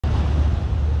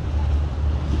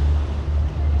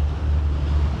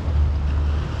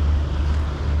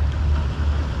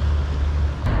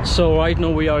So right now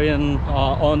we are in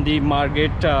on the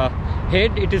Margaret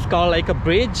head. It is called like a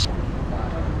bridge.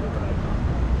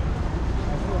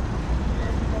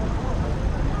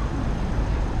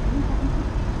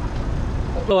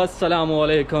 Hello, assalamu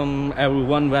alaikum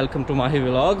everyone, welcome to Mahi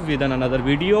vlog with another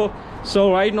video.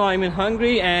 So right now I'm in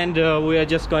Hungary and we are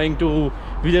just going to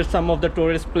visit some of the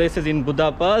tourist places in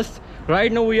Budapest.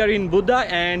 Right now we are in Buda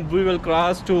and we will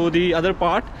cross to the other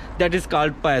part that is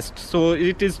called Pest. So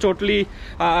it is totally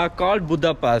called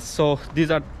Budapest. So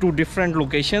these are two different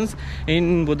locations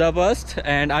in Budapest,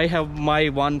 and I have my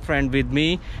one friend with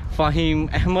me,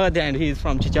 Fahim Ahmed, and he is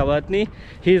from Chichavatni.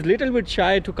 He is little bit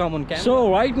shy to come on camera.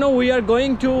 So right now we are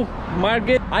going to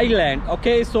Margaret Island.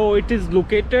 Okay, so it is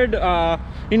located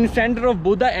in center of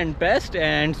Buda and Pest,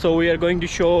 and so we are going to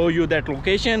show you that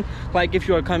location. Like if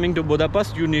you are coming to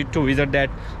Budapest, you need to visit that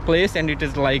place, and it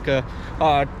is like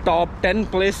top 10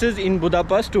 places in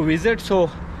Budapest to visit. So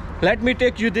let me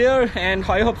take you there, and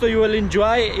I hope so you will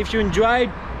enjoy. If you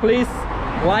enjoyed, please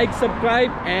like,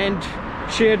 subscribe and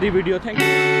share the video. Thank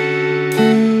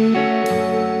you.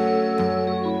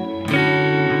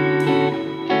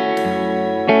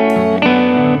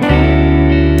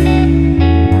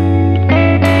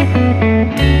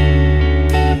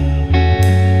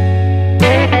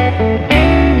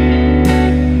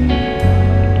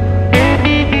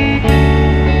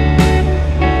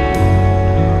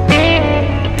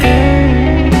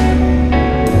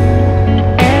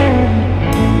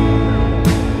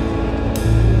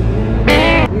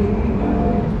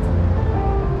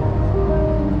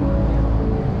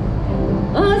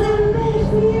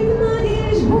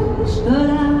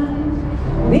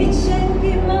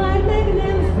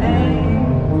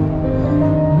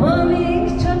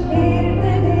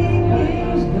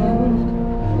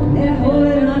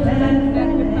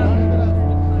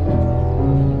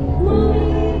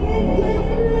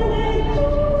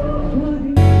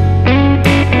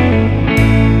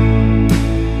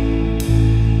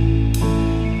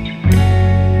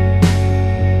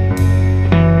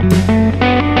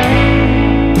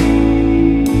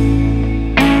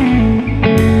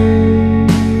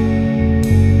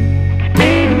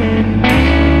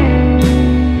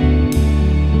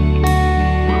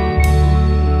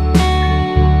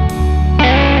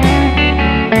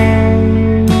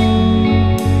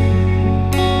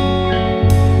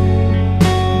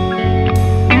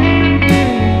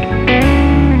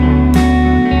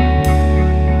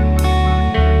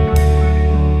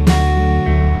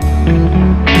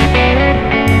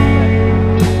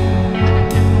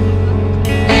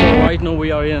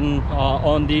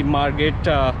 On the Margaret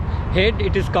head.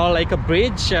 It is called like a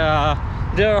bridge.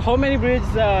 There are how many bridges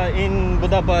in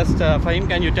Budapest? Fahim,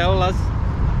 can you tell us?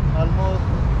 Almost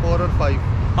 4 or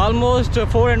 5. Almost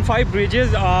 4 and 5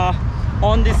 bridges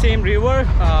on the same river.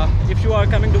 If you are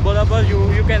coming to Budapest,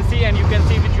 you can see, and you can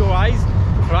see with your eyes.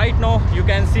 Right now you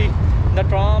can see the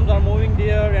trams are moving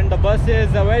there and the buses.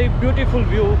 A very beautiful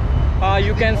view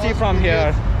you can see from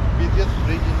here. Busiest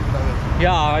bridge in Budapest.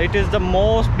 Yeah, it is the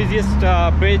most busiest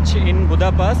bridge in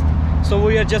Budapest. So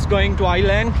we are just going to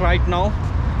Island right now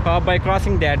by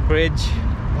crossing that bridge,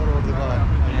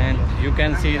 and you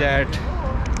can see that,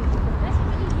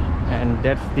 and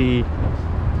that's the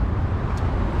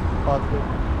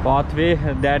pathway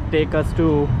that take us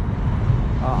to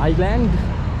Island.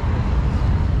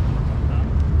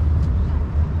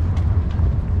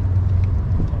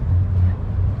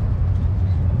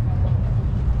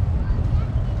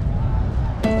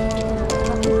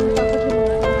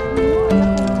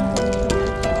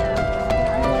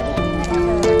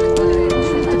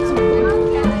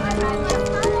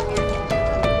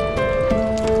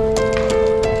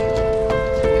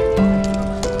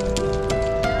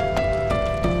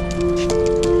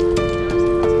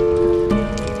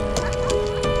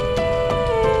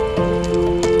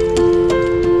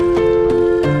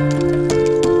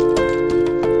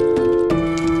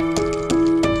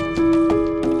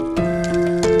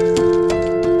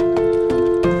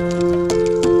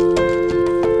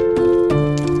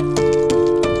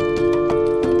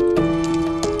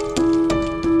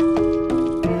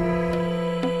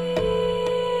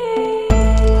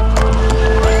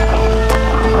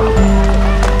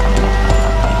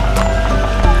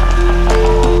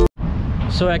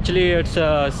 So actually it's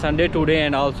Sunday today,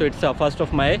 and also it's 1st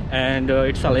of May, and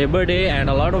it's a Labor Day, and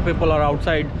a lot of people are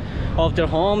outside of their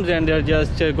homes and they're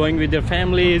just going with their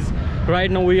families.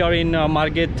 Right now we are in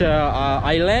Margaret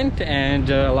Island, and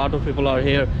a lot of people are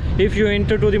here. If you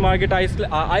enter to the Margaret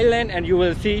Island, and you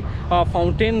will see a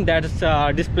fountain that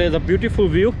displays a beautiful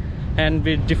view. and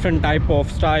with different type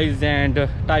of styles and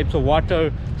types of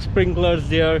water sprinklers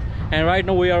there. And right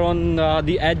now we are on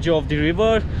the edge of the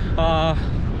river.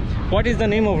 What is the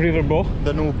name of river, bro?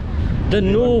 Danube.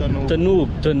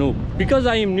 Danube. Because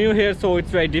I am new here, so it's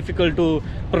very difficult to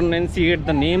pronunciate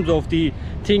the names of the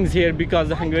things here, because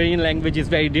the Hungarian language is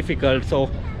very difficult. So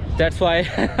that's why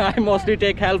I mostly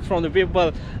take help from the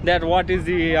people that what is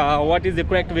the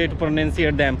correct way to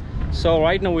pronunciate them. So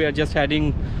right now we are just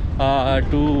heading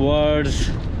towards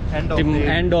the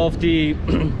end of the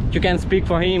you can speak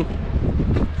for him.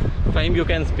 Fahim, you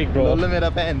can speak, bro.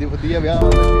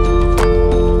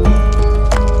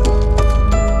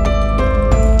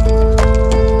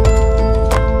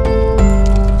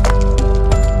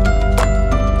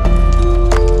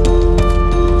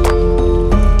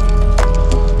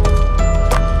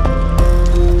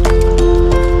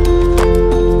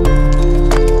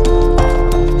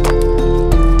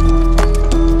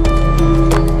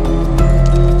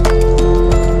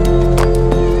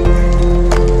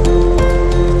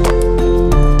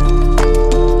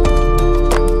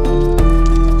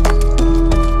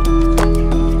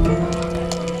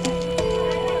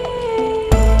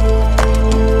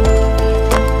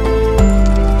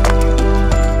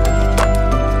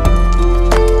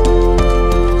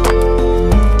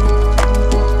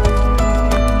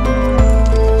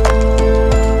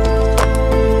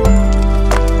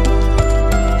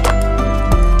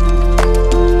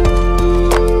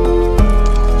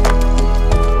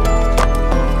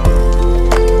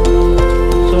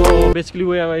 Basically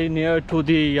we are very near to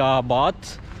the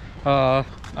baths.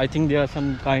 I think there are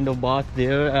some kind of baths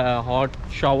there, hot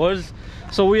showers.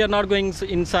 So we are not going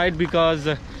inside because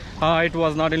it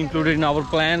was not included in our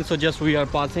plan, so just we are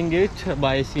passing it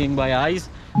by seeing by eyes.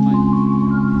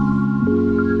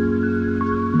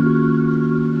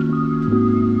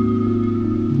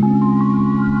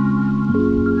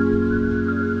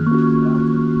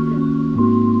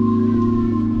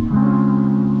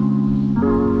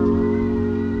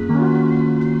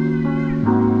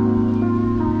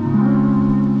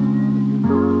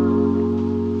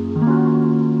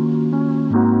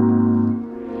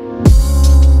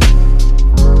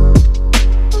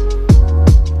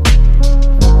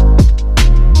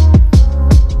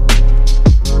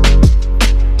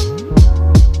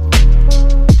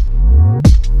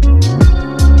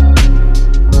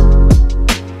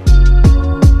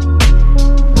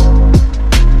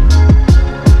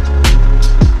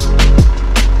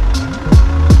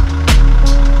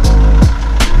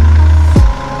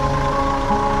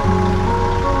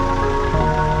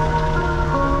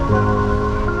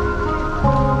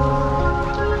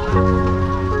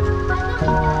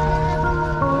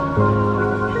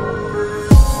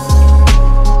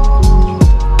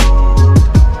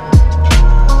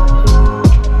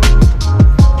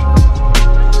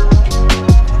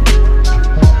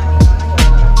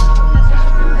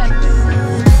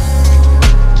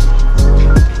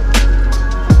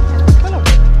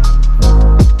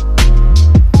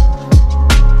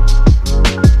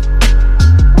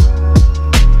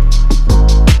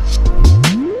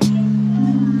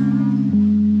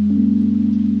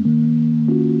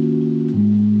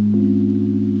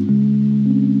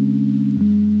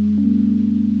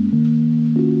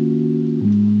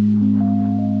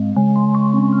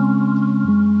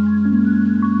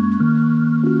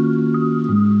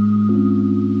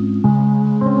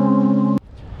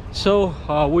 So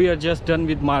we are just done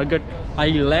with Margaret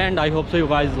Island. I hope so you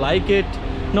guys like it.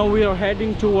 Now we are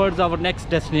heading towards our next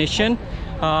destination.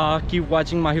 Keep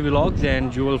watching Mahi vlogs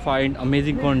and you will find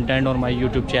amazing content on my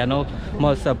YouTube channel.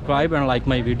 Must subscribe and like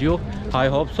my video. I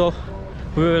hope so.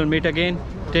 We will meet again.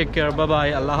 Take care. Bye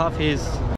bye. Allah Hafiz.